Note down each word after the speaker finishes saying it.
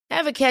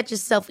Ever catch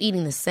yourself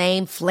eating the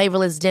same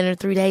flavorless dinner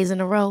 3 days in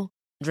a row?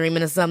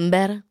 Dreaming of something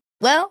better?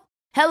 Well,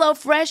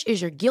 HelloFresh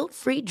is your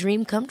guilt-free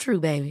dream come true,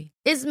 baby.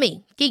 It's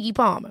me, Keke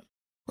Palmer.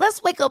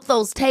 Let's wake up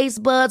those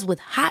taste buds with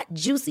hot,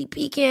 juicy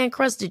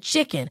pecan-crusted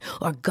chicken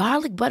or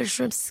garlic butter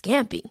shrimp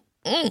scampi.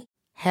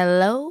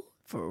 Hello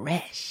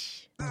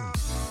Fresh.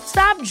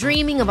 Stop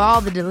dreaming of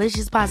all the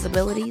delicious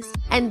possibilities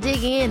and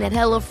dig in at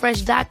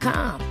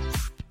HelloFresh.com.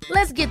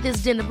 Let's get this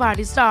dinner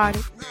party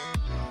started.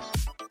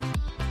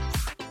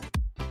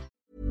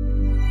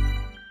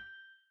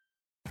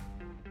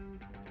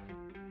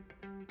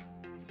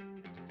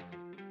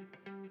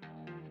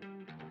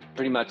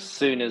 Pretty much as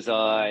soon as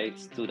I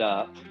stood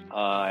up,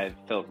 I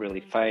felt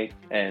really faint,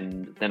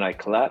 and then I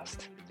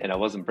collapsed and I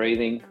wasn't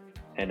breathing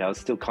and I was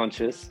still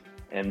conscious,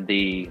 and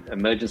the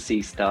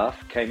emergency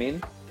staff came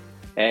in,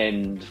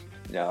 and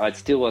I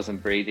still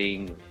wasn't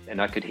breathing,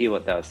 and I could hear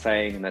what they were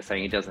saying, and they're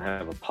saying he doesn't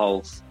have a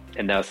pulse,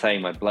 and they were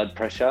saying my blood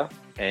pressure,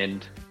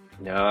 and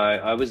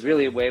I was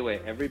really aware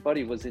where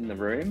everybody was in the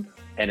room,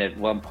 and at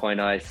one point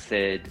I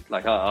said,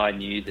 I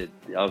knew that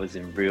I was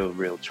in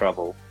real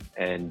trouble,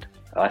 and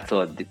I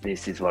thought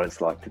this is what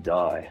it's like to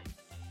die.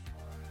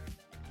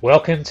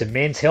 Welcome to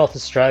Men's Health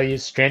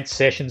Australia's Strength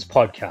Sessions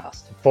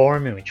podcast, a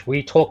forum in which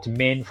we talk to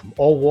men from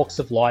all walks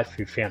of life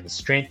who found the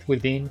strength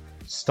within,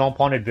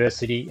 stomp on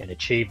adversity and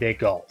achieve their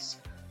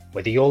goals.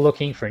 Whether you're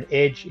looking for an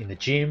edge in the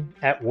gym,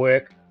 at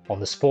work, on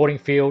the sporting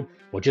field,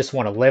 or just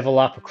want to level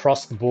up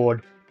across the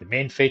board, the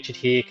men featured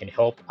here can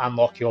help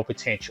unlock your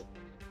potential.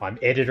 I'm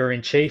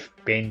Editor-in-Chief,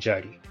 Ben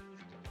Jody.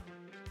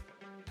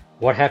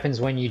 What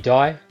happens when you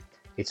die?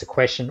 It's a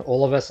question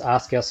all of us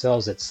ask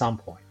ourselves at some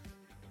point.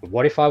 But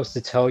what if I was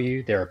to tell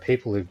you there are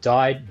people who've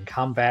died and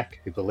come back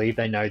who believe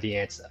they know the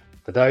answer?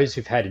 For those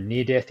who've had a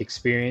near-death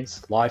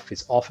experience, life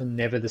is often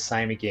never the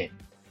same again.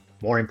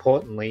 More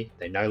importantly,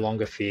 they no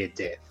longer fear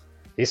death.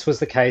 This was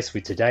the case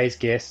with today's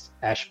guest,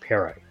 Ash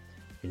Pero.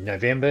 In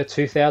November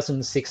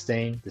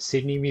 2016, the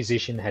Sydney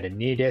musician had a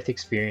near-death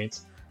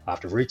experience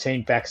after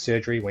routine back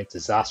surgery went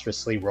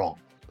disastrously wrong.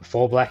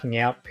 Before blacking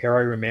out,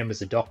 Pero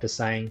remembers a doctor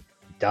saying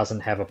he doesn't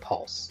have a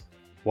pulse.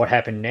 What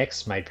happened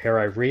next made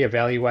Pero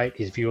re-evaluate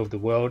his view of the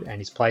world and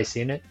his place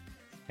in it,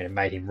 and it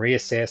made him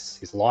reassess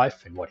his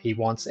life and what he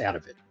wants out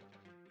of it.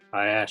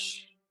 Hi,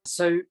 Ash.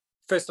 So,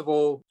 first of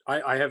all,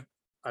 I've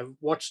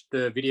watched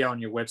the video on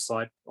your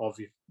website of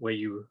where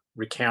you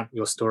recount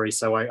your story,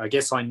 so I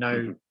guess I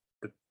know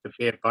the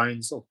bare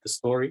bones of the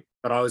story.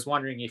 But I was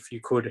wondering if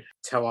you could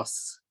tell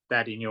us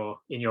that in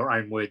your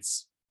own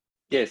words.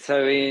 Yeah.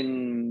 So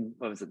in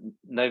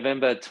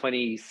November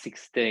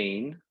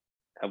 2016,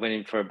 I went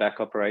in for a back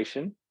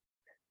operation,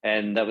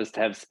 and that was to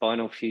have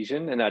spinal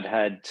fusion, and I'd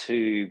had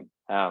two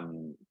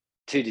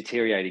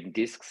deteriorating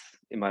discs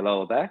in my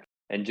lower back,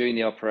 and during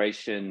the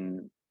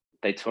operation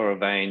they tore a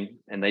vein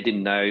and they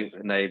didn't know,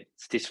 and they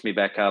stitched me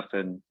back up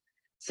and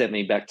sent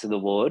me back to the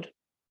ward.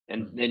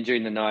 And then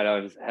during the night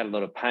I had a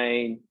lot of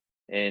pain,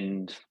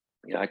 and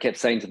I kept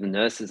saying to the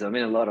nurses, I'm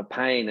in a lot of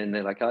pain, and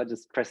they're like, I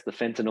just press the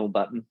fentanyl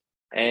button.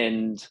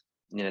 And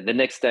the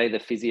next day the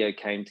physio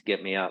came to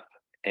get me up,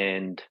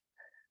 and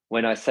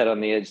when I sat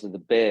on the edge of the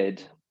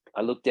bed, I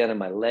looked down at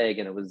my leg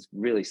and it was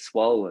really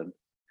swollen.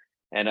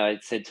 And I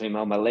said to him,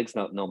 my leg's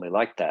not normally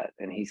like that.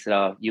 And he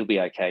said, you'll be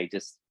okay.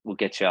 We'll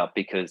get you up,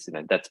 because,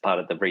 that's part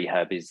of the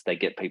rehab is they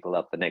get people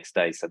up the next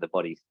day so the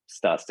body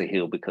starts to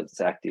heal because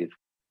it's active.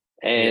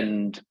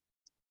 And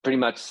pretty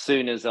much as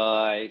soon as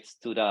I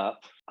stood up,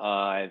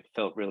 I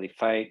felt really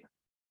faint,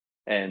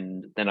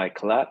 and then I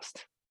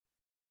collapsed,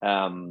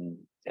 and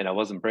I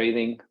wasn't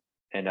breathing,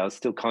 and I was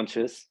still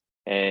conscious.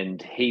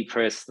 And he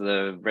pressed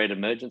the red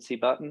emergency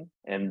button,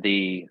 and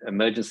the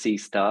emergency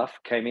staff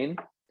came in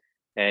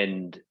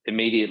and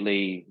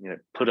immediately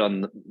put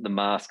on the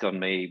mask on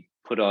me,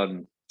 put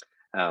on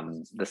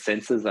the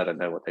sensors, I don't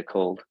know what they're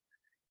called.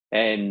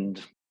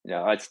 And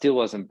I still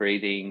wasn't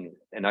breathing,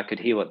 and I could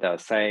hear what they were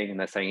saying, and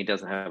they're saying he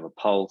doesn't have a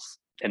pulse,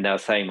 and they were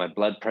saying my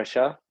blood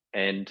pressure.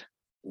 And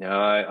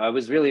I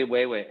was really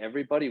aware where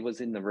everybody was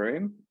in the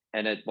room,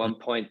 and at one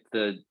point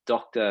the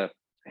doctor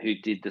who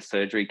did the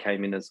surgery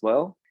came in as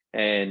well.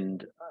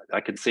 And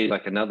I could see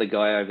another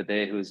guy over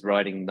there who was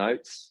writing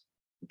notes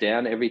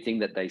down, everything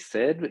that they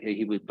said.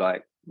 He would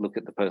look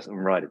at the person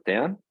and write it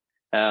down.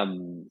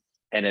 And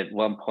at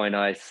one point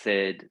I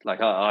said,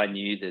 I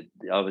knew that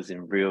I was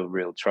in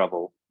real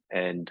trouble,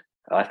 and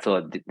I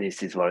thought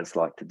this is what it's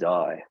like to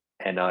die.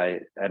 And I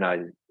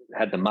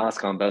had the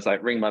mask on, but I was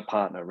like, ring my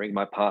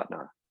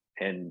partner.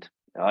 And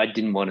I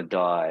didn't want to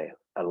die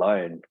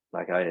alone.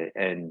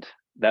 And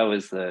that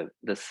was the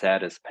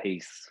saddest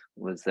piece,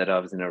 was that I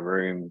was in a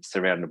room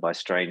surrounded by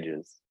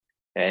strangers,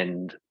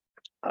 and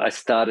I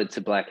started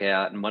to black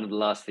out. And one of the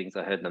last things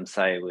I heard them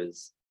say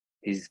was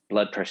his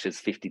blood pressure is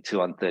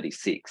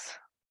 52/36.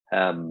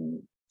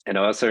 And I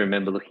also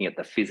remember looking at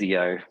the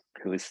physio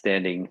who was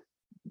standing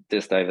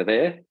just over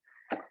there,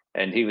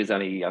 and he was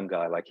only a young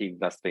guy, he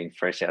must have been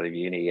fresh out of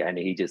uni, and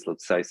he just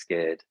looked so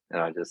scared.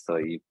 And I just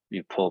thought,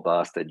 you poor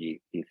bastard, you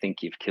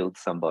think you've killed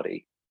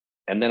somebody.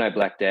 And then I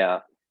blacked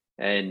out,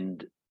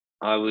 and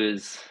I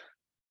was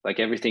like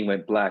everything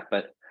went black,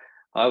 but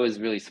I was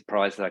really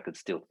surprised that I could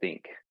still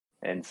think.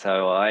 And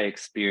so I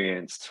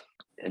experienced,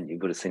 and you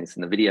would have seen this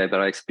in the video,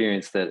 but I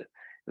experienced that it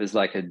was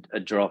like a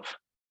drop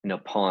in a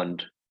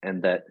pond,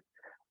 and that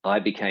I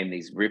became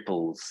these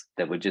ripples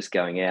that were just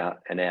going out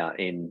and out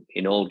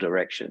in all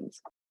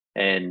directions.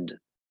 And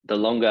the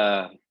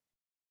longer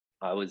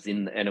I was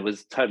in, and it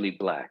was totally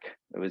black.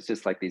 It was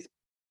just like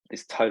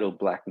this total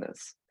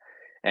blackness.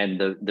 And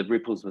the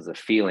ripples was a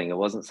feeling. It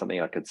wasn't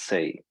something I could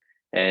see.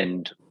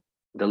 And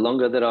the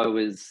longer that I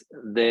was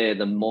there,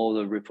 the more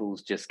the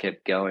ripples just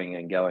kept going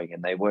and going,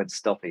 and they weren't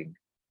stopping.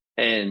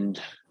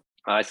 And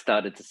I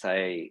started to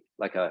say,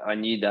 like, I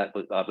knew that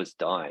I was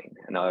dying.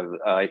 And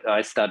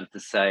I started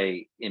to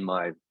say in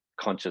my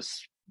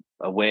conscious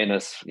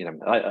awareness, you know,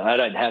 I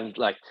don't have,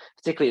 like,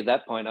 particularly at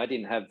that point, I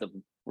didn't have the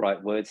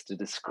right words to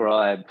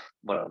describe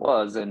what it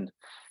was. And,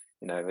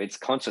 you know, it's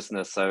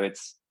consciousness, so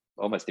it's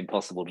almost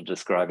impossible to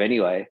describe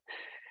anyway.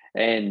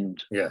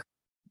 And yeah,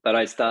 but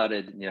I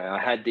started, you know, I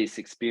had this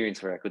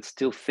experience where I could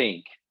still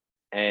think,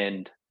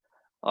 and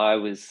I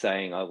was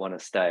saying, I want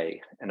to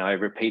stay. And I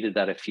repeated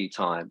that a few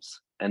times.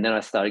 And then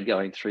I started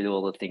going through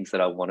all the things that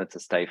I wanted to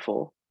stay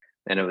for.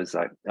 And it was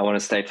like, I want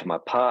to stay for my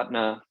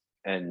partner.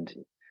 And,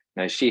 you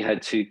know, she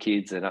had 2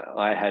 kids and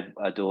I had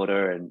a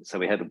daughter. And so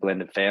we had a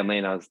blended family.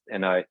 And I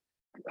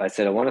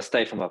said, I want to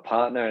stay for my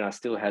partner. And I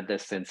still had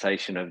this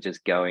sensation of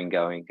just going.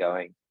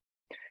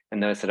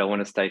 And then I said, I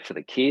want to stay for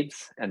the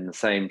kids, and the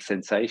same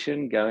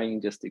sensation,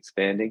 going, just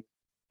expanding.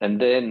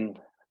 And then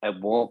a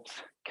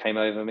warmth came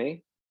over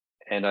me,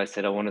 and I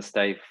said, I want to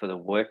stay for the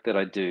work that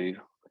I do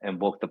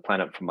and walk the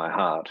planet from my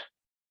heart.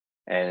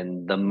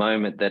 And the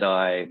moment that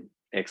I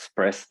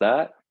expressed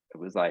that, it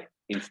was like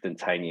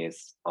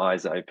instantaneous,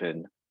 eyes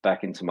open,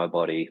 back into my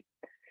body,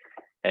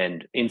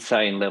 and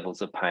insane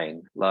levels of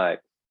pain.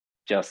 Like,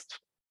 just,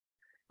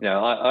 you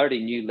know, I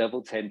already knew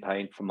level 10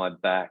 pain from my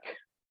back,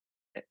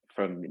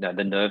 from, you know,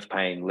 the nerve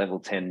pain, level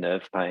 10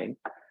 nerve pain,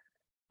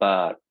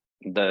 but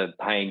the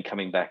pain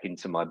coming back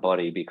into my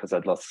body because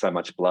I'd lost so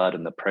much blood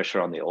and the pressure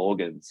on the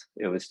organs,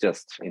 it was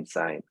just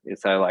insane.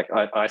 So like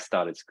I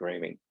started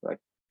screaming, like,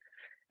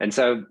 and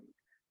so, you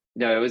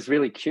know, it was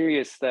really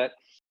curious that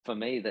for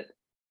me that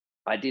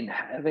I didn't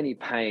have any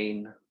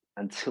pain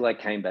until I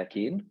came back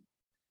in.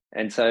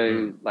 And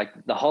so like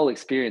the whole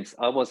experience,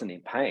 I wasn't in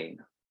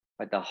pain.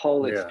 Like the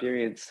whole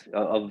experience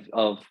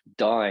of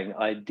dying,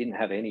 I didn't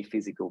have any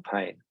physical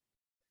pain.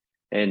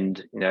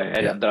 And, you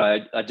know,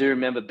 but I do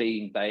remember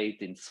being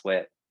bathed in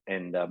sweat.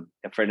 And a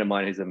friend of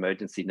mine who's an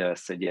emergency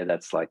nurse said, yeah,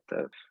 that's like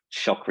the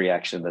shock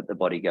reaction that the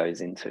body goes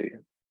into.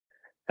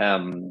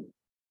 And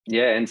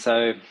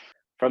so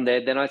from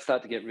there, then I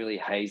start to get really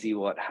hazy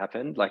what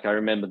happened. Like I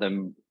remember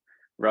them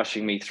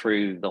rushing me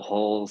through the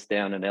halls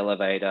down an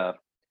elevator.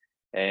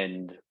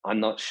 And I'm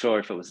not sure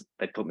if it was,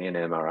 they put me in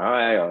an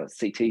MRI or a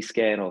CT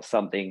scan or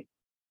something.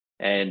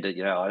 And,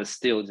 you know, I was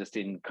still just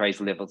in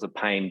crazy levels of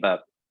pain,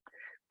 but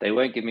they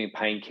weren't giving me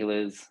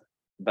painkillers,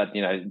 but,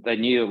 you know, they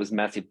knew it was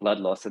massive blood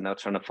loss and they were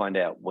trying to find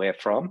out where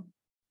from.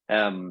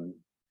 And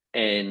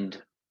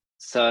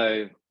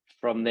so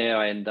from there,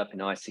 I ended up in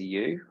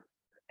ICU,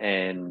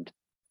 and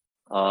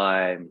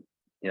I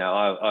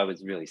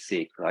was really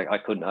sick. Like I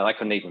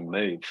couldn't even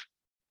move.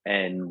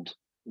 And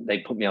they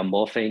put me on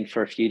morphine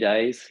for a few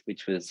days,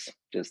 which was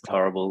just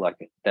horrible. Like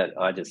that,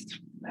 I just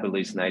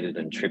hallucinated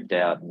and tripped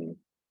out. And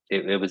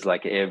it was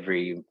like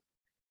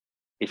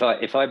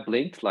if I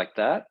blinked like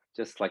that,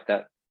 just like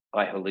that,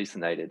 I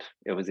hallucinated.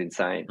 It was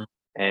insane.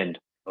 And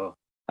so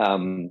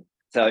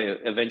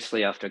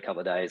eventually after a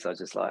couple of days, I was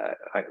just like,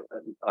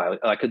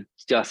 I could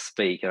just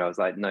speak, and I was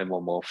like, no more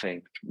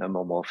morphine.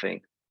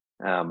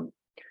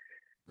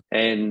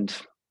 And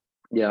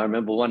yeah, I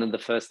remember one of the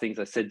first things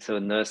I said to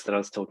a nurse that I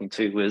was talking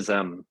to was,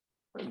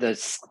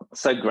 that's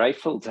so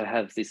grateful to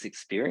have this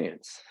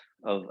experience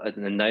of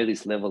and know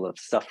this level of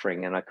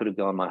suffering. And I could have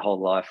gone my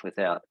whole life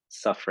without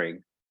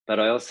suffering. But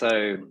I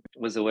also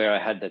was aware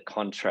I had the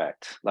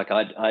contract. Like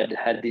I'd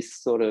had this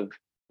sort of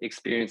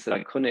experience that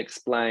I couldn't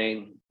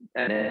explain.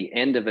 And at the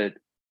end of it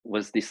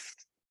was this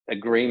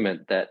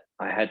agreement that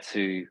I had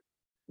to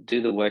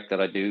do the work that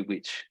I do,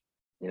 which,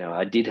 you know,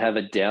 I did have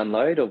a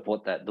download of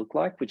what that looked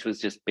like, which was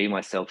just be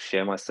myself,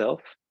 share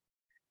myself.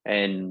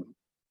 And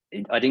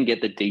I didn't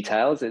get the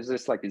details. It was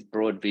just like this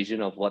broad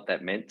vision of what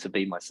that meant to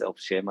be myself,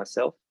 share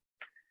myself.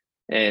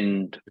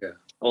 And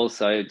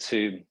also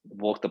to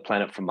walk the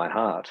planet from my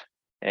heart.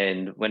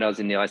 And when I was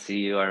in the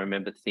ICU, I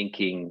remember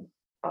thinking,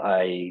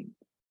 I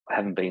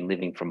haven't been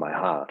living from my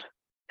heart.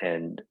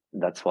 And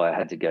that's why I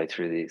had to go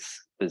through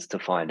this, was to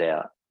find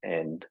out.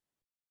 And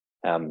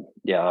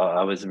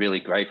I was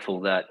really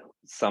grateful that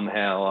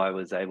somehow I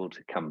was able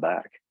to come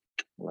back.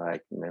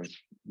 Like, you know,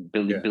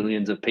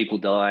 billions of people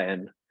die,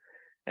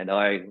 and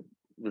I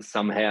was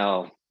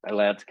somehow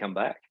allowed to come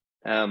back.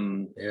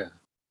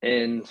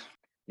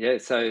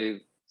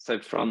 So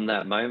from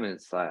that moment,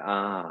 it's like,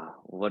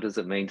 what does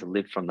it mean to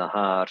live from the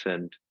heart,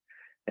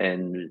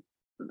 and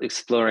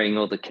exploring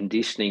all the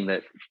conditioning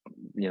that,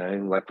 you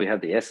know, like we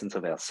have the essence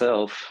of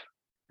ourself,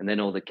 and then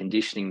all the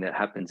conditioning that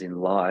happens in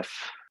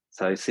life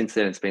so since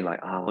then it's been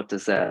like, oh, what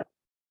does that,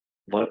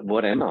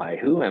 what am I?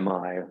 Who am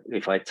I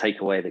if I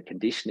take away the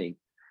conditioning?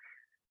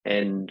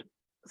 And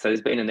so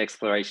there's been an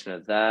exploration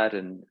of that.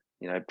 And,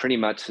 pretty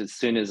much as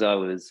soon as I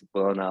was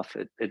well enough,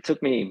 it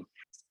took me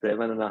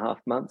 7.5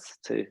 months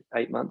to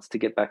 8 months to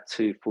get back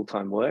to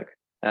full-time work.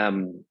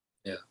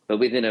 But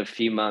within a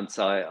few months,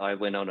 I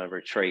went on a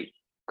retreat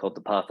called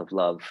the Path of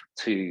Love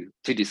to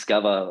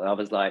discover. I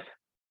was like,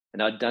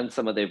 and I'd done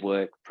some of their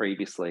work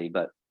previously,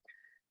 but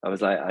I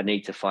was like, I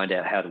need to find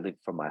out how to live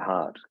from my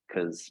heart,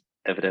 because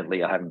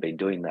evidently I haven't been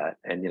doing that.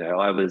 And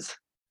I was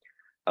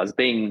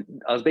being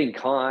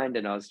kind,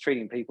 and I was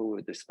treating people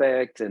with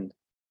respect,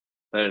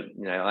 but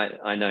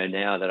I know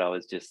now that I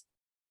was just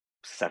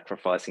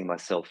sacrificing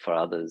myself for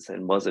others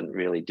and wasn't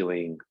really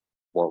doing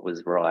what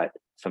was right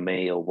for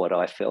me or what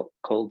I felt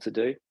called to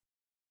do.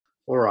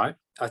 All right.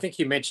 I think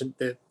you mentioned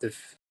that the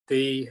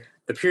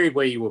period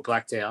where you were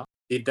blacked out.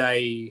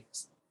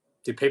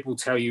 Did people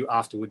tell you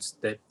afterwards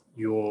that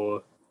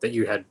you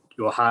had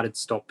your heart had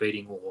stopped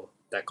beating or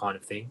that kind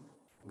of thing?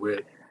 Where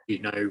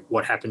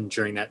what happened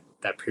during that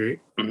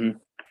period? Mm-hmm.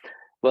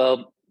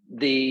 Well,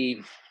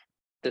 the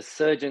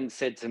surgeon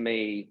said to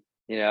me,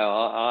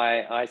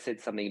 I said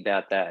something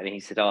about that, and he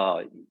said,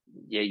 "Oh,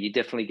 yeah, you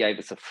definitely gave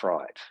us a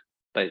fright,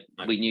 but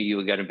we knew you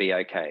were going to be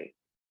okay."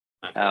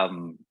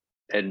 And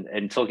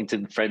talking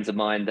to friends of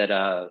mine that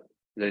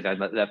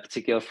that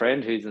particular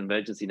friend who's an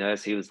emergency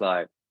nurse, he was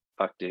like,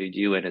 "Fuck, dude,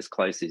 you went as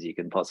close as you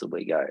can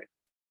possibly go."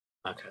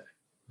 Okay.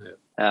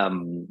 Yeah.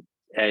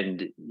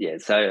 And yeah,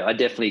 so I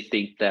definitely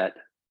think that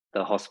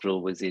the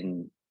hospital was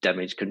in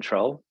damage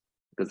control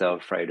because they were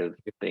afraid of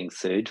being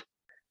sued,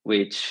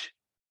 which,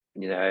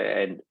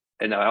 and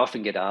I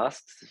often get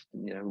asked,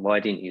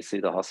 why didn't you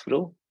sue the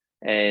hospital?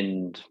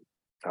 And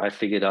I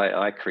figured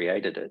I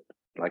created it.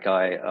 Like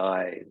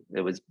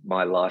it was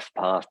my life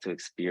path to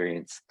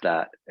experience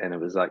that. And it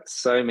was like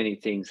so many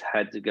things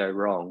had to go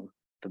wrong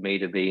for me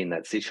to be in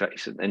that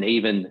situation. And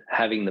even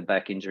having the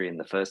back injury in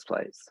the first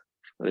place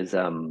was,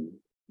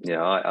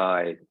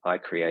 I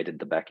created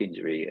the back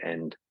injury.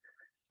 And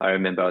I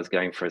remember I was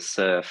going for a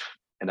surf,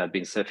 and I'd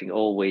been surfing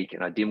all week,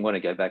 and I didn't want to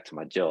go back to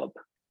my job.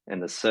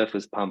 And the surf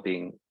was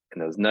pumping,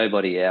 and there was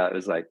nobody out. It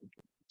was like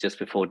just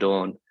before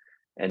dawn.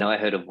 And I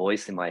heard a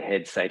voice in my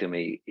head say to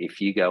me, "If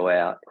you go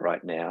out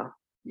right now,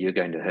 you're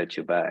going to hurt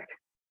your back."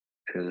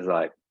 It was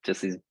like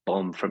just this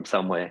bomb from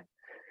somewhere.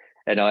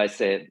 And I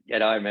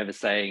remember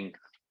saying,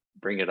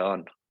 "Bring it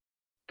on,"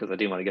 because I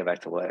didn't want to go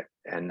back to work.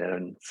 And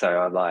then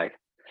so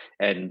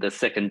and the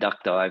second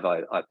duck dive,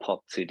 I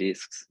popped 2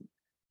 discs.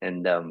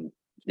 And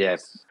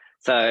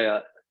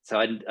so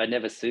I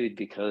never sued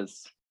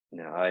because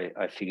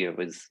I figure it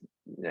was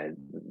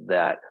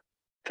that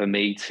for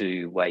me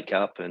to wake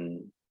up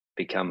and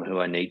become who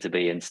I need to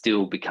be, and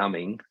still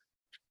becoming,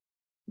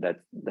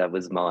 that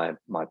was my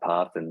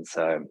path. And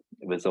so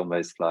it was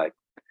almost like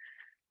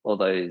all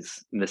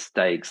those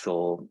mistakes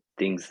or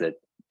things that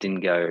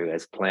didn't go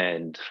as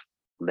planned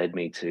led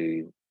me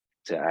to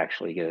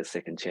actually get a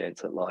second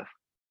chance at life.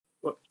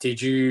 What,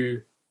 did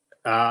you,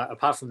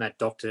 apart from that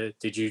doctor,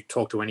 did you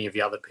talk to any of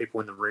the other people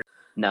in the room?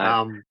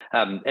 No.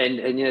 And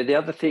the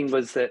other thing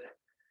was that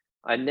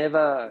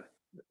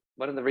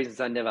one of the reasons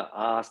I never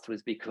asked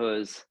was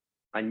because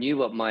I knew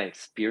what my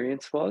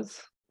experience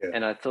was. Yeah.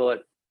 And I thought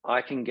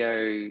I can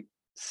go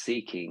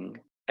seeking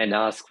and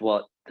ask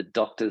what the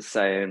doctors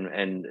say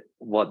and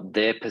what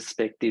their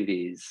perspective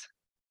is,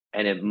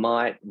 and it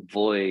might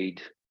void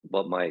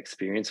what my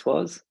experience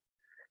was.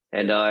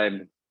 And I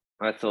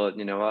thought,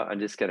 I'm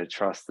just going to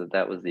trust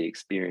that was the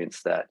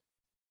experience that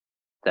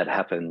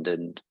happened.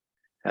 And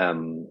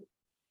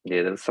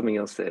there was something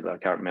else there, but I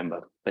can't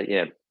remember. But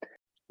it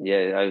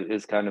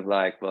was kind of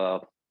like,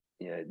 well,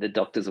 the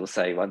doctors will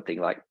say one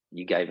thing like,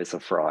 "You gave us a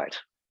fright,"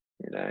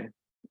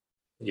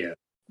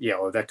 Yeah,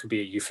 well, that could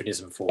be a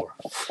euphemism for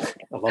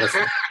a lot of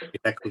things.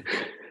 That could be.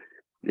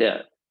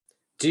 Yeah.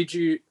 Did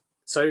you?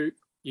 So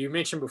you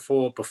mentioned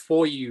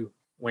before you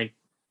went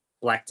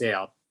blacked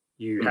out,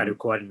 you had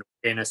quite an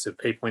awareness of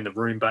people in the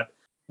room. But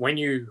when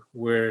you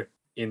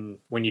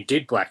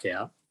did black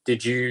out,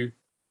 did you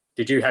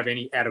have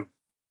any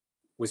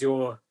was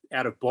your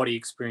out of body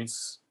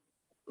experience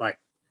like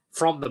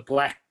from the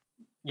black?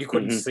 You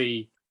couldn't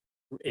see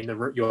in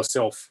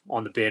yourself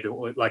on the bed,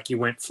 or like you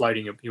weren't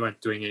floating, you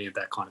weren't doing any of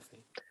that kind of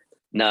thing?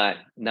 No.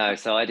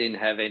 So I didn't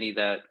have any of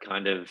that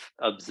kind of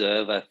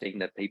observer thing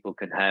that people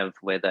can have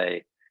where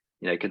they,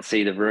 can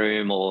see the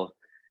room, or,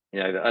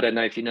 I don't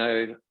know if you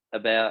know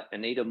about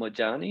Anita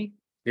Morjani.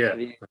 Yeah.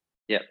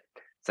 Yeah.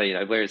 So,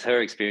 whereas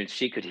her experience,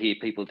 she could hear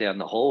people down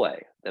the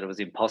hallway that it was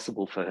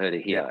impossible for her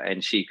to hear,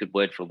 and she could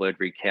word for word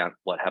recount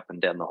what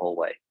happened down the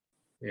hallway.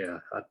 Yeah,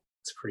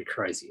 that's pretty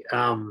crazy.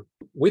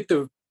 With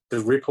the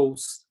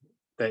ripples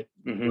that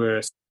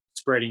were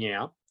spreading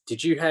out,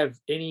 did you have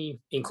any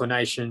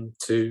inclination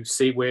to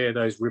see where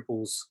those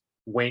ripples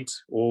went,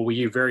 or were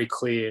you very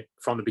clear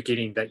from the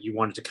beginning that you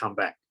wanted to come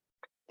back?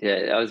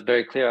 Yeah, I was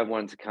very clear I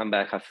wanted to come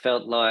back. I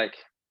felt like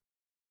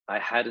I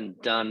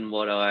hadn't done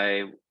what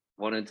I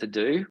wanted to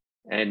do.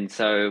 And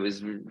so it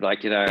was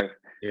like,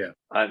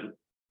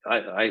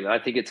 I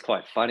think it's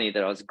quite funny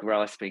that I was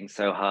grasping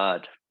so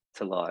hard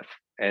to life,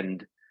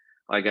 and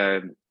I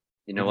go,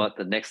 you know Mhm. what?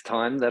 The next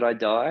time that I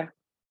die,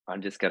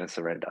 I'm just going to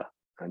surrender.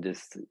 I'm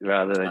just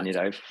rather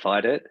than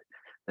fight it.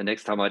 The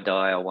next time I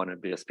die, I want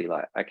to just be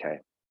like, okay,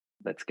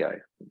 let's go,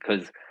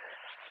 because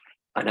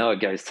I know it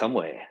goes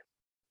somewhere.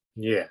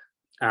 Yeah.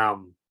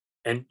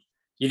 And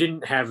you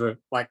didn't have it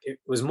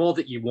was more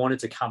that you wanted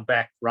to come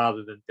back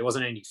rather than there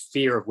wasn't any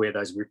fear of where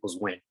those ripples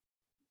went.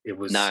 It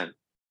was No,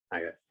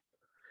 okay.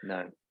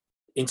 no.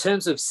 In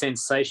terms of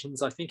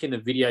sensations, I think in the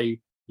video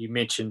you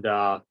mentioned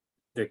there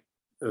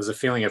was a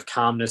feeling of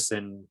calmness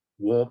and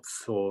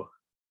warmth, or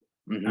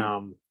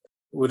Mhm.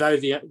 were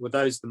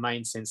those the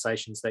main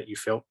sensations that you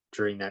felt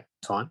during that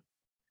time?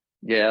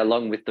 Yeah,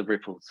 along with the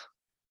ripples,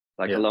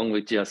 like Yeah. along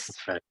with just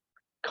Okay.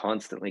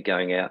 constantly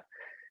going out,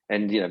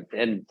 and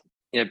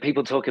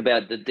people talk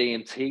about the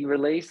DMT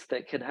release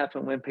that can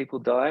happen when people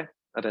die.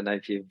 I don't know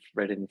if you've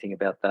read anything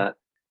about that.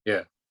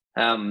 Yeah.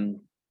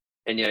 Um,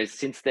 and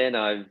since then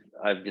I've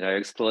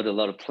explored a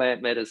lot of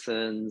plant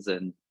medicines,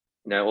 and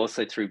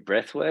also through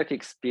breath work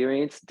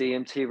experienced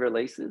DMT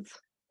releases,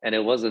 and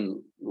it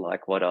wasn't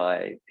like what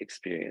I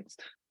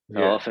experienced. So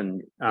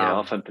Yeah.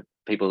 often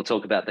people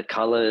talk about the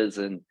colors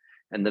and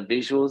the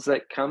visuals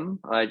that come.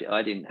 I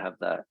didn't have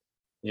that.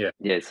 Yeah.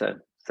 Yeah, so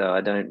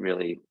I don't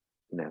really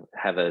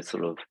have a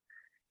sort of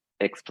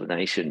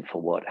explanation for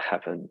what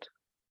happened.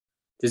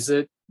 Does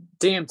the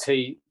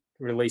DMT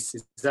release,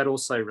 is that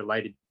also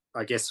related,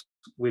 I guess,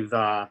 with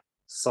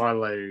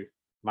silo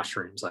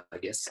mushrooms, I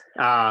guess?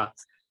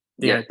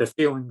 Yeah, The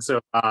feelings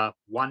of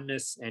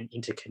oneness and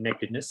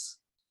interconnectedness.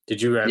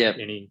 Did you have yeah.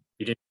 you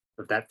didn't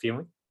have that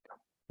feeling?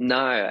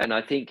 No, and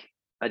I think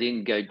I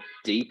didn't go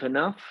deep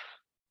enough.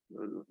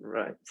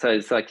 Right. So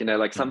it's like,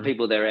 like some Mhm.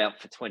 people, they're out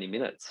for 20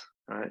 minutes,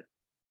 right?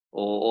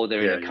 Or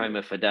they're in Yeah, a yeah.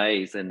 coma for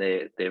days, and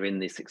they're in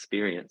this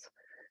experience.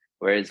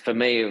 Whereas for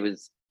me, it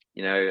was,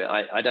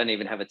 I don't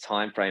even have a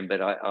time frame,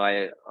 but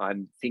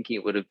I'm thinking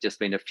it would have just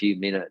been a few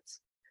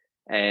minutes.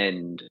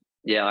 And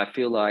yeah, I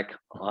feel like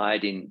I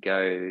didn't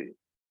go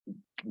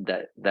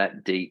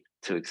that deep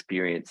to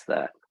experience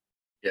that.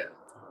 Yeah.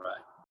 All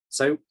right.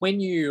 So when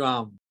you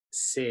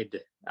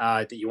said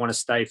that you want to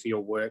stay for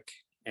your work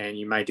and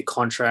you made the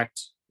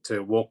contract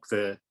to walk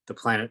the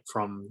planet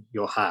from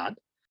your heart,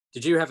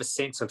 did you have a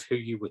sense of who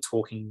you were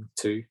talking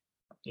to?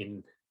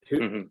 In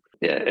who?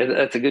 Yeah,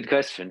 that's a good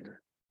question.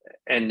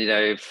 And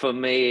for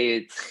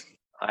me,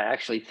 I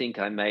actually think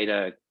I made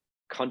a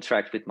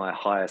contract with my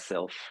higher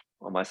self,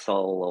 or my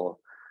soul, or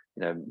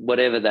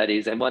whatever that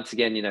is. And once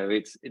again,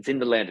 it's in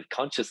the land of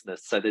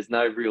consciousness, so there's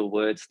no real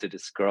words to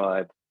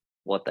describe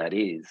what that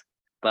is.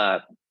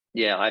 But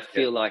yeah, I Yeah.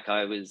 feel like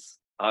I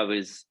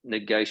was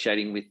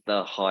negotiating with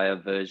the higher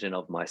version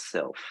of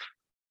myself.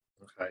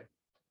 Okay.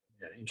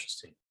 Yeah.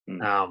 Interesting.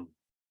 Mm.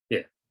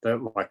 Yeah.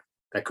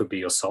 That could be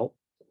your soul,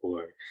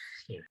 or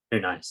who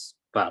knows?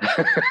 But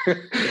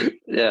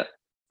Yeah,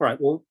 right.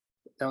 Well,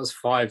 that was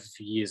 5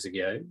 years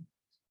ago.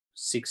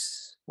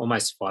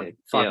 Almost five,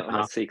 five yeah, and a half.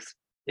 almost 6.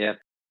 Yeah.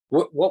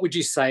 What would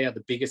you say are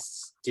the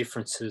biggest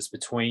differences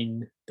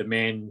between the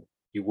man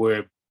you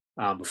were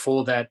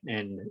before that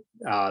and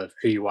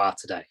who you are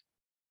today?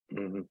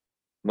 Mhm.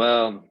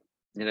 Well,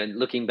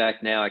 looking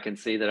back now, I can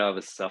see that I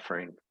was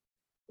suffering.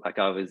 Like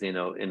I was in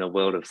a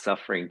world of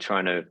suffering,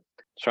 trying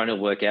to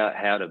work out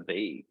how to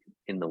be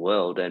in the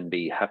world and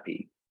be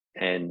happy.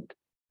 And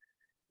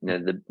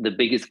the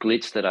biggest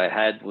glitch that I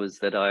had was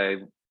that I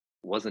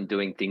wasn't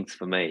doing things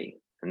for me,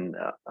 and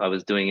I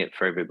was doing it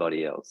for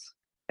everybody else.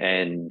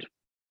 And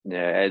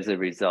as a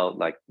result,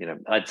 like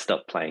I'd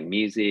stopped playing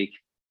music,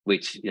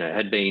 which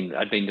I'd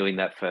been doing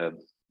that for,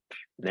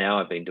 now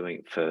I've been doing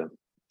it for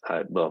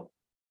well,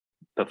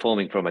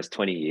 performing for almost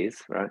 20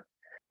 years, right?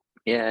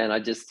 Yeah, and I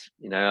just,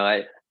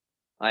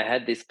 I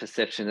had this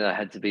perception that I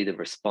had to be the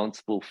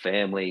responsible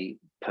family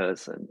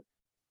person,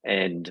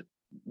 and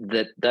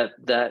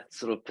that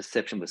sort of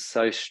perception was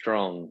so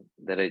strong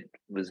that it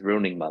was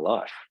ruining my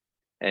life.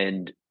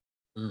 And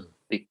Mm.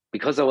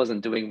 because I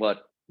wasn't doing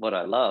what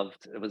I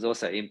loved, it was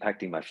also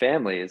impacting my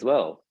family as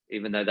well,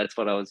 even though that's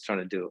what I was trying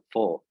to do it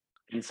for.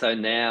 And so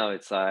now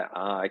it's like,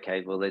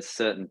 okay, well, there's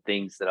certain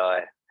things that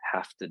I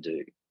have to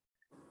do,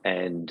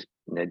 and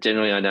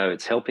generally I know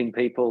it's helping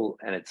people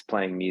and it's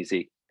playing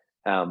music,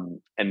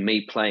 and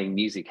me playing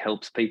music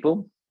helps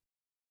people,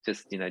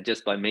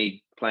 just by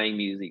me playing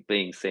music,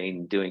 being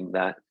seen, doing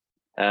that.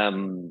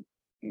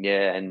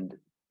 Yeah, and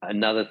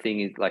another thing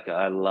is, like,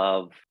 I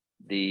love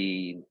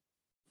the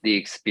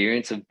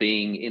experience of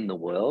being in the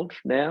world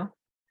now.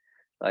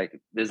 Like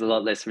there's a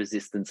lot less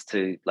resistance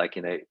to, like,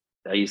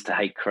 I used to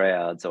hate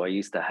crowds, or I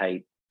used to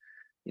hate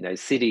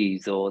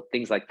cities or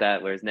things like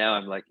that. Whereas now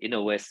I'm like,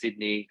 inner West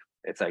Sydney,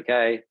 it's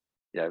okay.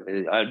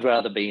 I'd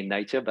rather be in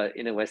nature, but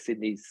inner West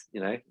Sydney's,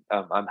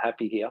 I'm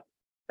happy here.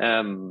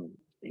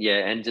 Yeah,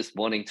 and just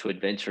wanting to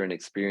adventure and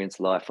experience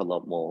life a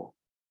lot more.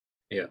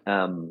 Yeah.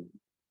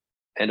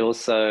 And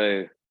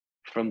also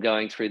from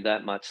going through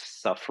that much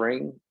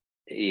suffering,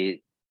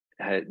 it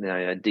had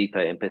a deeper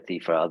empathy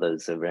for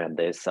others around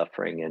their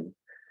suffering, and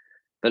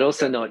but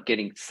also not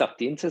getting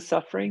sucked into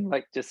suffering,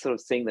 like just sort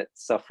of seeing that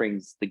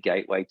suffering's the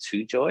gateway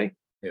to joy,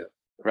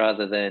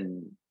 rather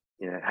than,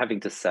 you know, having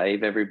to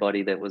save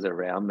everybody that was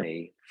around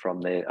me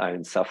from their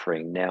own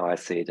suffering. Now I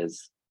see it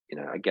as, you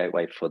know, a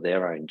gateway for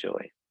their own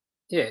joy.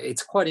 Yeah,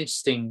 it's quite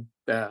interesting.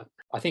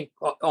 I think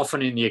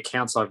often in the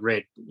accounts I've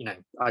read, you know,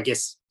 I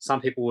guess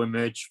some people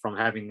emerge from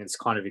having this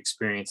kind of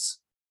experience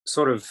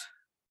sort of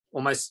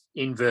almost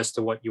inverse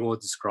to what you're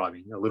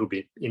describing a little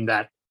bit, in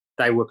that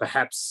they were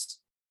perhaps,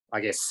 I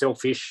guess,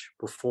 selfish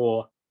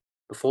before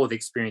the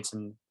experience,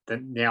 and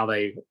then now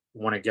they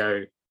want to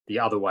go the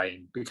other way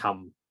and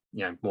become,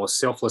 you know, more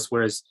selfless.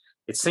 Whereas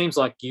it seems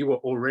like you were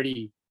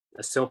already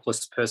a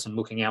selfless person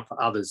looking out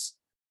for others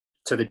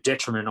to the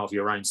detriment of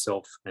your own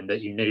self, and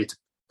that you needed to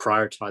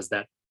prioritize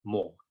that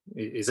more.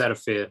 Is that a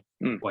fair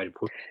way to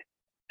put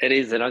it? It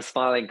is, and I'm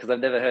smiling because I've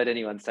never heard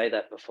anyone say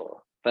that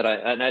before, but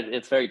I know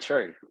it's very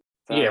true.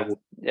 So,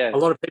 a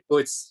lot of people,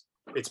 it's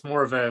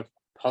more of a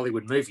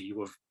Hollywood movie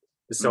of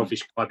the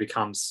selfish guy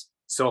becomes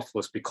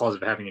selfless because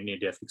of having a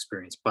near-death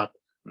experience. But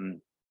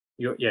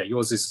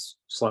yours is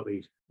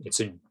slightly,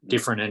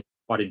 different and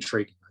quite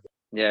intriguing.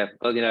 Yeah,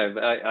 well, you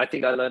know, I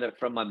think I learned it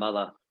from my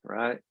mother,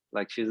 right?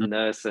 Like, she's a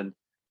nurse, and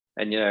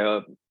you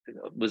know,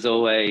 was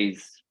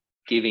always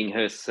giving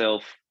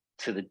herself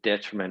to the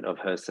detriment of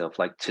herself,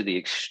 like to the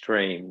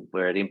extreme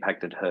where it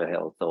impacted her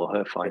health or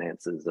her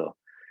finances, or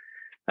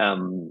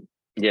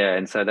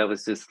and so that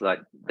was just like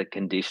the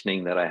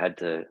conditioning that I had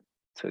to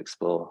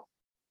explore.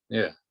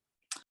 Yeah,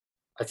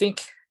 I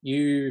think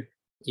you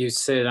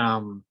said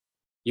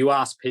you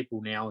ask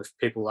people now, if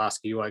people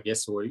ask you, I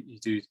guess, or you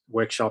do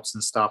workshops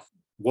and stuff,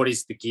 what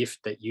is the gift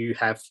that you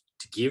have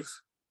to give?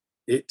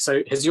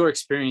 So has your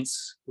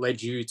experience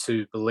led you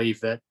to believe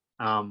that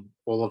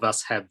all of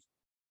us have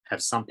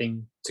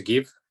something to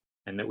give,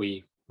 and that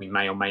we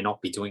may or may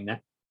not be doing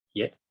that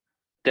yet?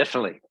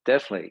 Definitely.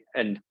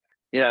 And,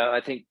 you know,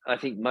 I think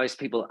most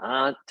people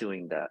aren't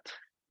doing that.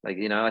 Like,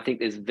 you know, I think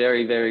there's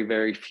very, very,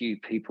 very few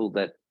people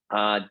that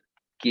are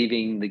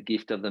giving the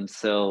gift of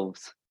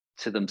themselves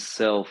to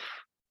themselves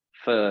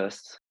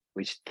first,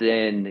 which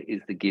then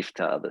is the gift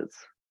to others.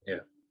 Yeah.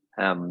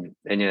 And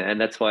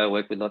that's why I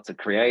work with lots of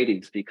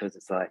creatives, because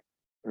it's like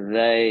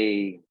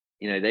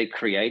they're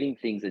creating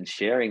things and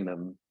sharing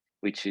them,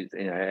 which is,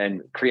 you know,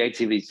 and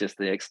creativity is just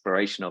the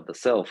exploration of the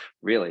self,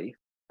 really,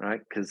 right?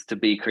 Because to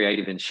be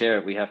creative and share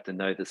it, we have to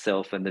know the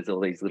self, and there's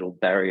all these little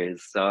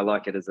barriers. So I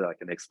like it as like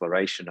an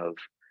exploration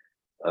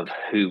of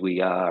who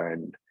we are,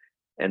 and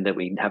that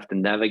we have to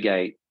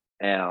navigate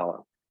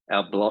our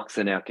blocks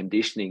and our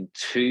conditioning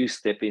to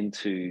step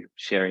into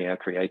sharing our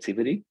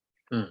creativity.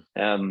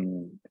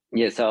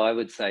 So I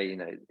would say, you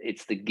know,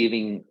 it's the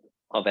giving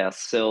of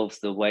ourselves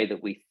the way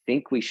that we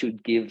think we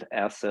should give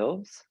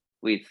ourselves,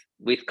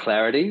 with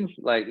clarity,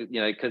 like,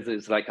 you know, because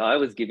it's like I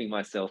was giving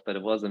myself, but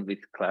it wasn't with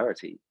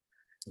clarity.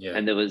 Yeah.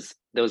 And there was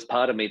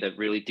part of me that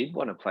really did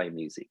want to play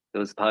music. There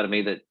was part of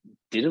me that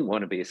didn't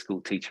want to be a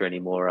school teacher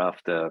anymore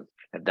after,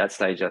 at that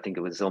stage, I think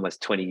it was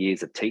almost 20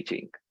 years of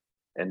teaching.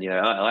 And, you know,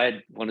 I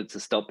had wanted to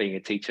stop being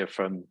a teacher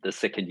from the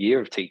second year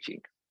of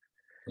teaching.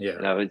 Yeah.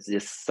 And I was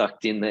just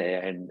sucked in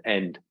there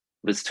and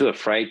was too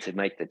afraid to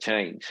make the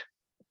change.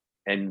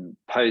 And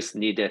post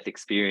near-death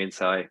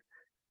experience, I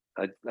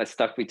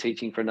stuck with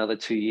teaching for another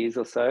 2 years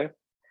or so.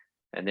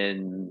 And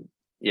then,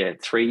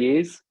 3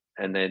 years.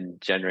 And then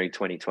January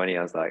 2020,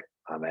 I was like,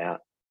 I'm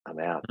out.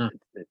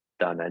 It's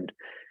done. And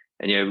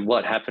you know,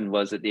 what happened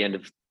was at the end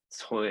of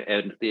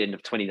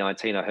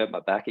 2019, I hurt my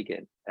back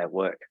again at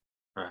work.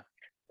 Right.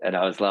 And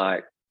I was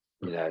like,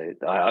 you know,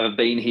 I've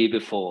been here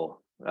before.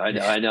 I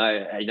know.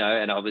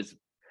 And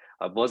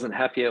I wasn't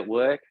happy at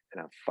work,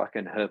 and I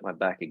fucking hurt my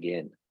back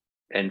again.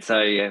 And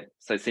so,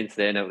 so since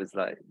then it was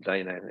like,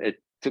 you know,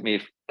 it took me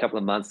a couple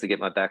of months to get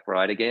my back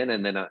right again.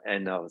 And then I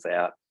was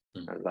out.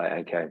 I was like,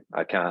 okay,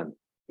 I can't,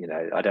 you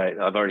know,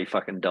 I've already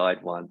fucking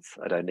died once.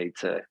 I don't need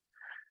to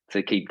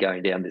keep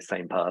going down this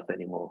same path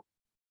anymore.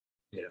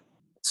 Yeah.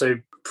 So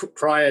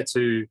prior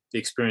to the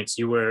experience,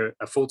 you were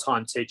a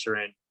full-time teacher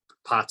and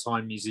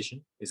part-time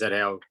musician. Is that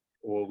how,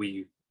 or were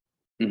you?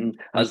 Mm-hmm.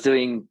 I was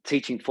doing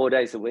teaching 4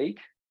 days a week,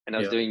 and I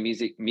was doing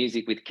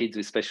music with kids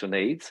with special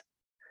needs.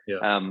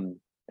 Yeah.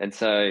 And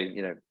so,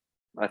 you know,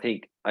 I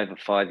think over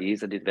 5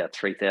 years, I did about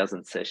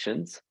 3,000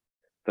 sessions.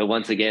 But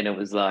once again, it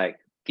was like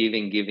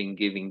giving.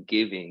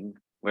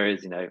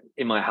 Whereas, you know,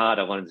 in my heart,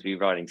 I wanted to be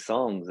writing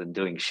songs and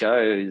doing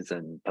shows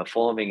and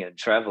performing and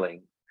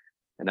traveling.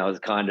 And I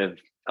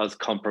was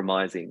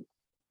compromising.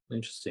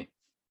 Interesting.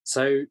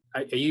 So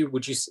are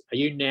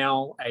you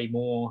now a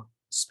more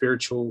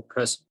spiritual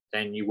person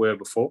than you were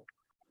before?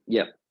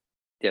 Yep.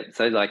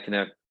 So, like, you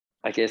know,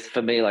 I guess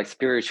for me, like,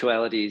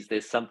 spirituality is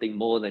there's something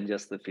more than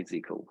just the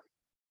physical.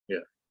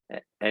 Yeah.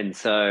 And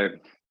so,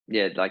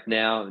 like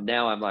now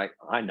I'm like,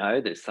 I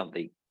know there's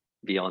something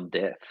beyond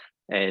death.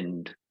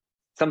 And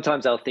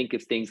sometimes I'll think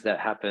of things that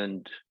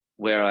happened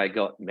where I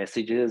got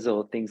messages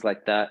or things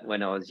like that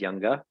when I was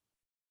younger.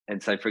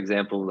 And so, for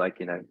example, like,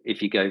 you know,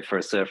 if you go for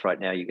a surf right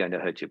now, you're going to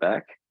hurt your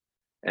back.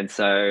 And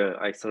so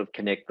I sort of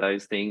connect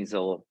those things,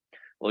 or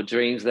or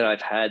dreams that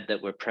I've had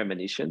that were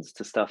premonitions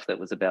to stuff that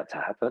was about to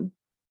happen.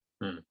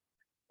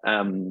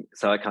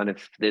 So I kind of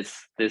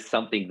there's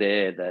something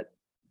there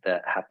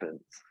that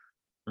happens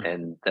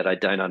and that I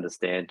don't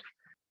understand.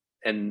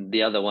 And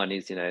the other one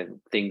is, you know,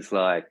 things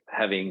like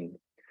having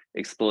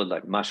explored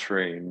like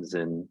mushrooms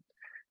and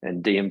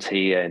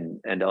DMT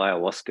and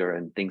ayahuasca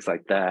and things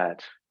like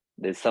that.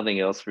 There's something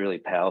else really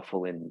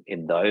powerful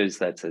in those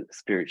that's a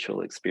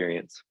spiritual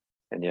experience.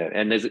 And yeah,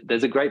 and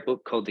there's a great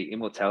book called The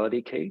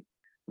Immortality Key,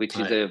 which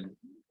is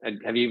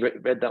have you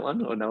read that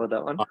one or know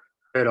that one? I've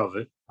heard of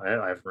it. I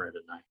haven't read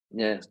it, no.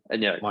 Yeah,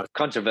 and yeah,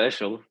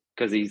 controversial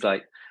because he's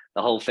like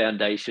the whole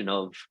foundation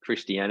of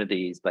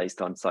Christianity is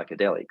based on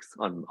psychedelics,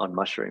 on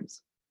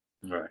mushrooms.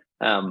 Right.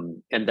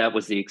 And that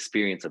was the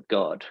experience of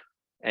God.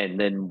 And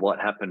then what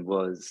happened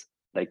was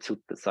they took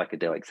the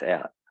psychedelics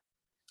out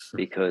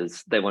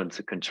because they wanted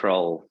to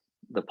control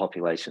the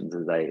populations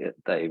as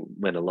they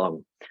went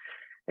along.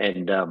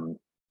 And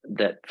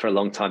that for a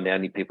long time, the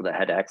only people that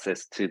had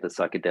access to the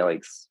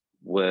psychedelics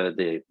were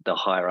the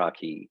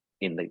hierarchy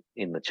in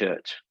the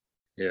church.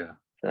 Yeah.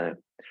 So,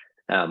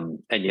 and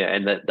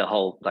the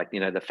whole, like, you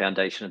know, the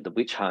foundation of the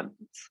witch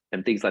hunts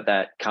and things like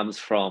that comes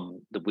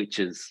from the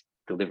witches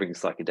delivering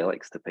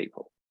psychedelics to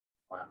people.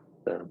 Wow.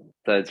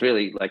 So it's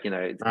really like, you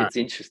know, it's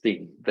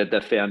interesting that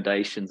the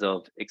foundations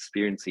of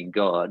experiencing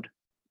God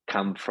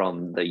come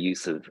from the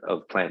use of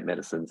plant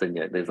medicines. And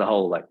there's a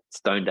whole like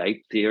stoned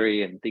ape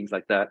theory and things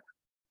like that,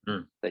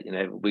 that, you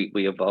know,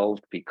 we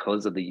evolved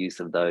because of the use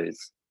of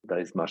those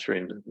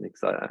mushrooms and things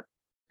like that.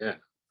 Yeah.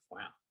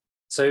 Wow.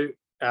 So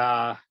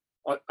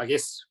I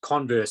guess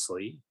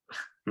conversely,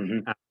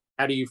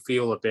 how do you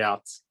feel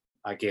about,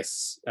 I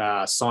guess,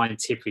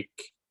 scientific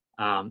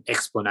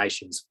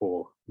explanations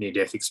for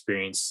near-death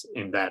experience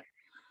in that,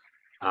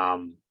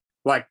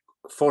 like,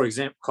 for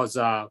example, because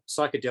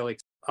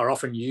psychedelics are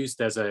often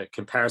used as a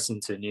comparison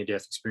to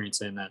near-death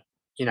experience in that,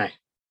 you know,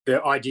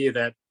 the idea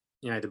that,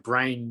 you know, the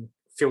brain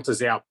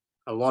filters out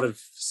a lot of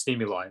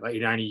stimuli, like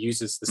it only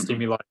uses the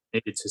stimuli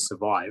needed to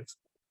survive,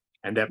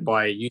 and that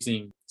by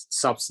using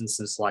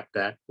substances like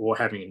that or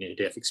having a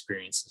near-death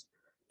experience,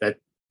 that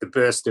the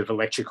burst of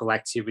electrical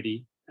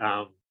activity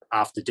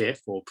after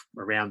death or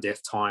around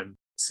death time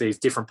sees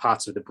different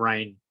parts of the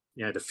brain,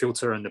 you know, the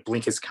filter and the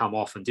blinkers come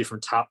off and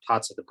different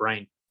parts of the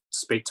brain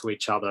speak to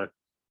each other.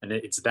 And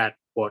it's that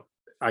what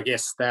I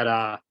guess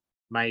that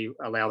may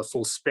allow the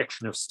full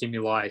spectrum of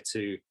stimuli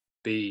to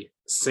be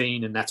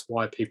seen. And that's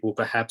why people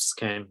perhaps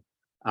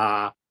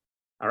are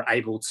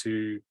able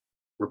to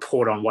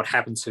report on what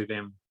happened to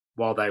them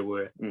while they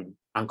were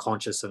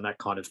unconscious and that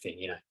kind of thing,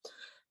 you know.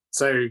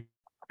 So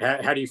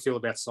how do you feel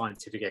about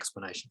scientific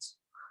explanations?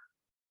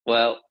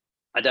 Well,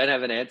 I don't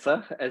have an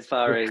answer as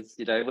far as,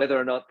 you know, whether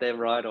or not they're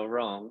right or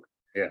wrong.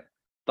 Yeah.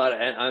 But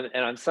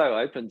I'm so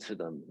open to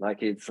them.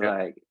 Like it's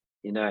like,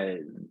 you know,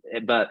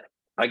 but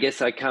I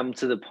guess I come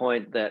to the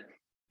point that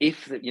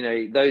if, you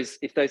know,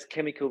 if those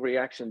chemical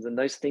reactions and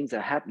those things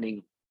are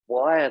happening,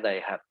 why are they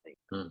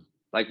happening?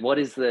 Like what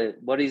is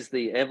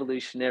the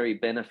evolutionary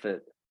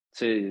benefit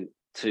to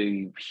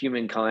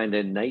humankind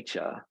and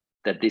nature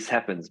that this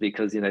happens?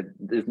 Because, you know,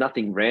 there's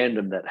nothing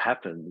random that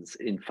happens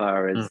in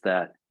far as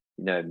that,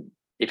 you know,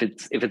 if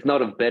it's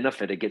not of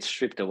benefit, it gets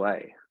stripped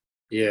away.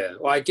 Yeah.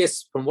 Well, I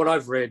guess from what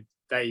I've read,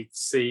 they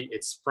see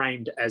it's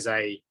framed as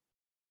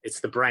it's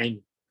the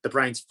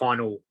brain's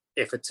final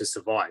effort to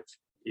survive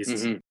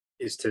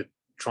is to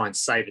try and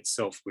save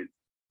itself with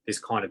this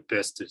kind of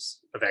burst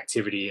of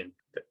activity and,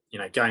 you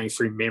know, going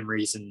through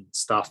memories and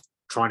stuff,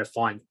 trying to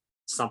find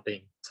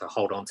something to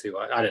hold on to.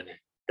 I don't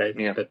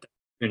know. But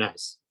who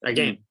knows?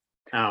 Again.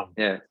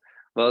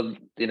 Well,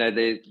 you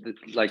know,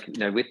 like, you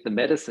know, with the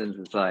medicines,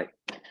 it's like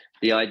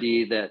the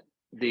idea that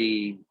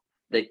the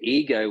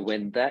ego,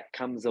 when that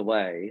comes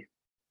away,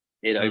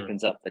 it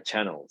opens up the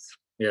channels.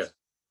 Yeah.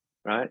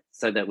 Right.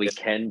 So that we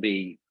can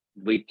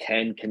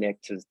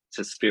connect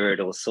to spirit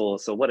or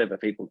source or whatever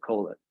people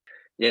call it.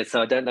 Yeah.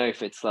 So I don't know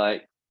if it's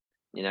like,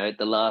 you know, at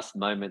the last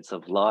moments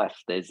of life,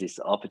 there's this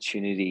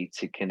opportunity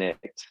to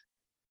connect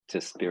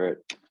to spirit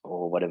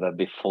or whatever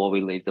before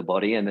we leave the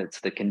body. And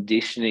it's the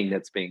conditioning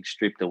that's being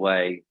stripped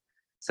away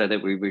so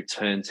that we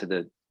return to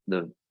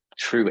the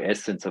true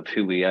essence of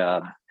who we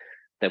are,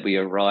 that we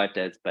arrived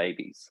as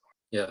babies.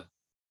 Yeah.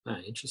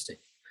 Interesting.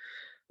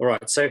 All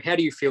right. So how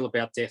do you feel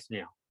about death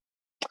now?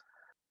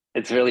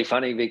 It's really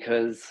funny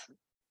because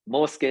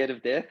more scared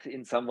of death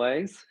in some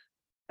ways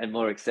and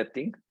more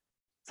accepting.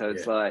 So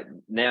it's like,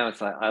 now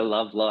it's like, I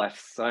love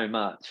life so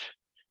much.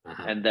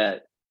 And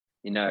that,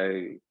 you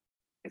know,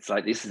 it's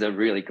like, this is a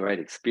really great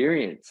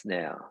experience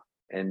now.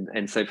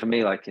 And so for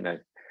me, like, you know,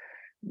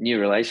 new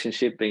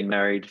relationship, been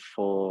married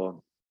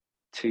for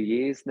 2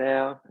 years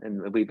now,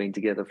 and we've been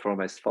together for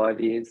almost 5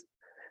 years.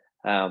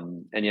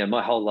 And, you know,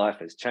 my whole life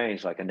has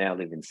changed. Like I now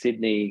live in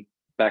Sydney,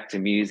 back to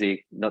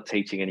music, not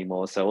teaching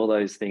anymore. So all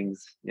those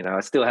things, you know, I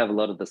still have a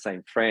lot of the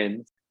same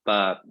friends,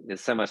 but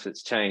there's so much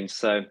that's changed.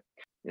 So,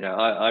 you know,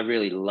 I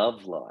really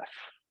love life.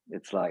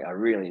 It's like, I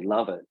really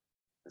love it.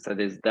 So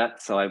there's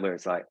that side where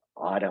it's like,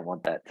 I don't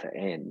want that to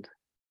end.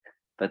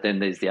 But then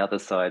there's the other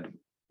side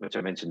which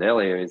I mentioned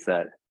earlier, is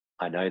that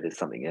I know there's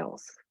something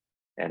else,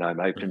 and I'm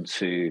open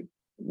to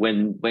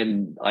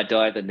when I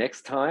die the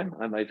next time,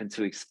 I'm open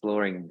to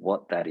exploring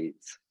what that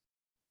is.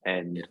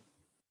 And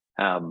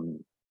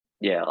I'll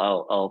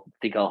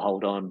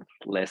hold on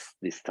less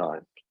this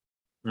time.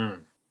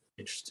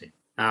 Interesting.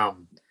 Well,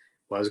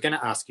 I was going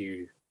to ask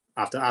you,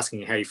 after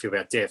asking you how you feel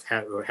about death,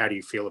 how do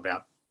you feel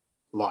about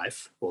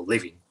life or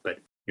living? But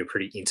you're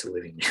pretty into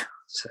living now.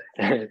 So.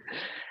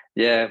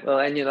 Yeah, well,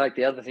 and like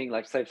the other thing,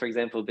 like say for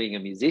example, being a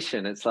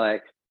musician, it's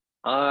like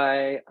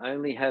I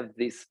only have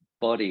this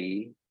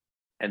body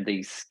and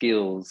these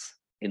skills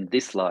in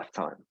this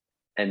lifetime,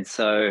 and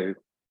so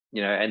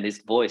and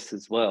this voice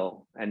as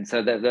well, and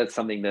so that's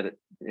something that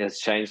has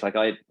changed. Like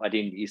I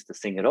didn't used to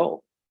sing at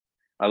all.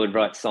 I would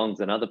write songs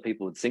and other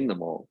people would sing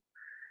them all,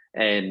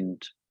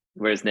 and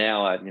whereas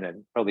now I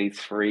probably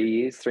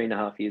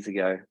 3.5 years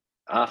ago,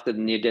 after the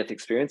near-death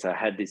experience, I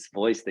had this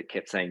voice that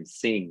kept saying,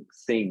 sing,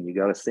 you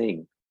got to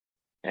sing.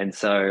 And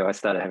so I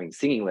started having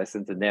singing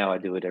lessons, and now I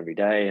do it every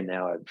day, and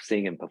now I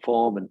sing and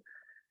perform. And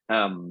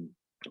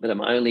but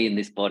I'm only in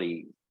this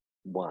body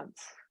once.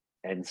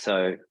 And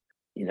so,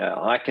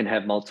 I can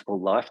have multiple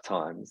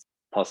lifetimes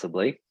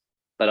possibly,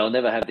 but I'll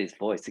never have this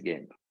voice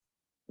again.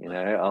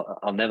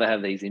 I'll never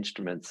have these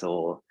instruments,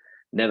 or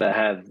never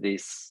have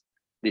this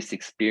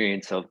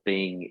experience of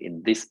being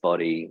in this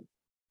body,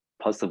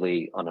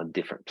 possibly on a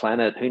different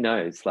planet. Who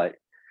knows?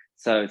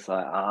 So it's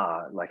like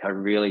I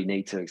really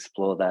need to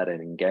explore that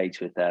and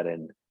engage with that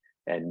and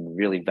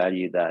really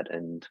value that.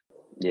 And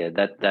yeah,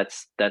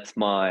 that's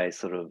my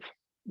sort of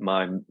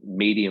my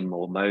medium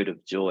or mode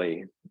of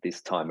joy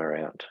this time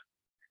around.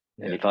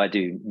 Yeah. And if I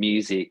do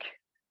music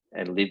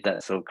and live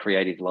that sort of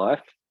creative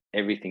life,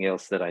 everything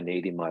else that I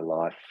need in my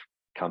life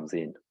comes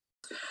in.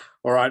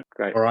 All right.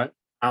 Great. All right.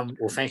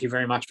 Well, thank you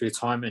very much for your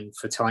time and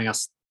for telling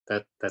us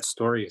that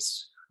story.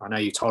 I know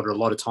you told it a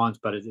lot of times,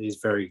 but it is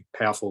very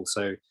powerful.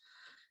 So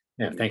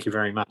yeah, thank you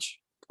very much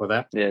for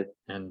that. Yeah.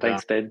 And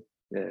thanks, Ben.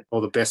 Yeah.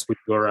 All the best with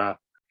your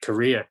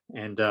career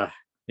and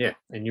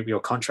your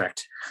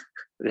contract.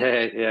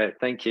 Yeah.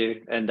 Thank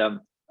you. And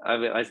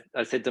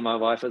I said to my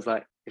wife, I was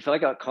like, if I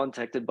got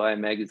contacted by a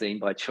magazine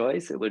by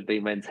choice, it would be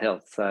Men's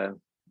Health. So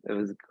it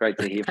was great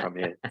to hear from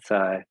you.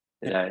 So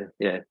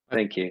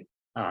thank you.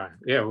 All right.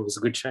 Yeah, it was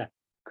a good chat.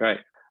 Great.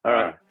 All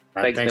right.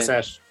 Thanks,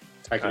 Ash.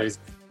 Take it easy.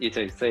 You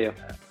too. See you.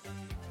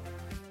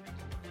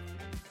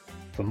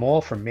 For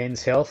more from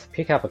Men's Health,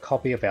 pick up a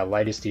copy of our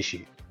latest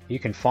issue. You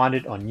can find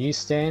it on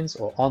newsstands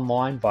or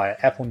online via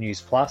Apple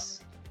News Plus.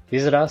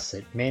 Visit us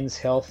at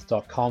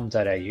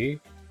menshealth.com.au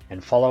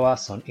and follow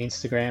us on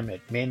Instagram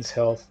at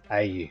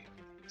menshealthau.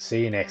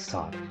 See you next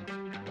time.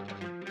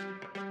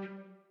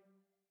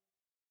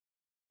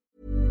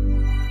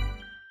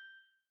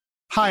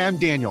 Hi, I'm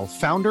Daniel,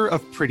 founder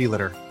of Pretty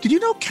Litter. Did you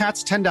know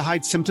cats tend to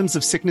hide symptoms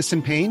of sickness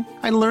and pain?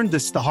 I learned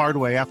this the hard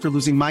way after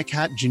losing my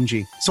cat,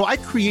 Gingy. So I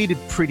created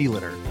Pretty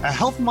Litter, a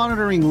health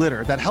monitoring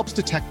litter that helps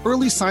detect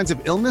early signs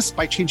of illness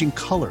by changing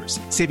colors,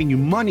 saving you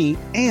money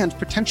and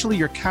potentially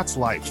your cat's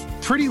life.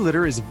 Pretty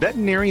Litter is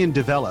veterinarian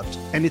developed,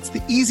 and it's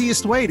the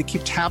easiest way to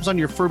keep tabs on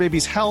your fur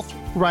baby's health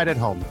right at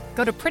home.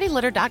 Go to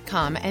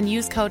prettylitter.com and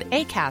use code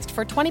ACAST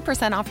for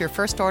 20% off your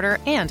first order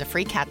and a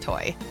free cat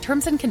toy.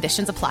 Terms and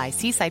conditions apply.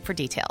 See site for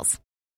details.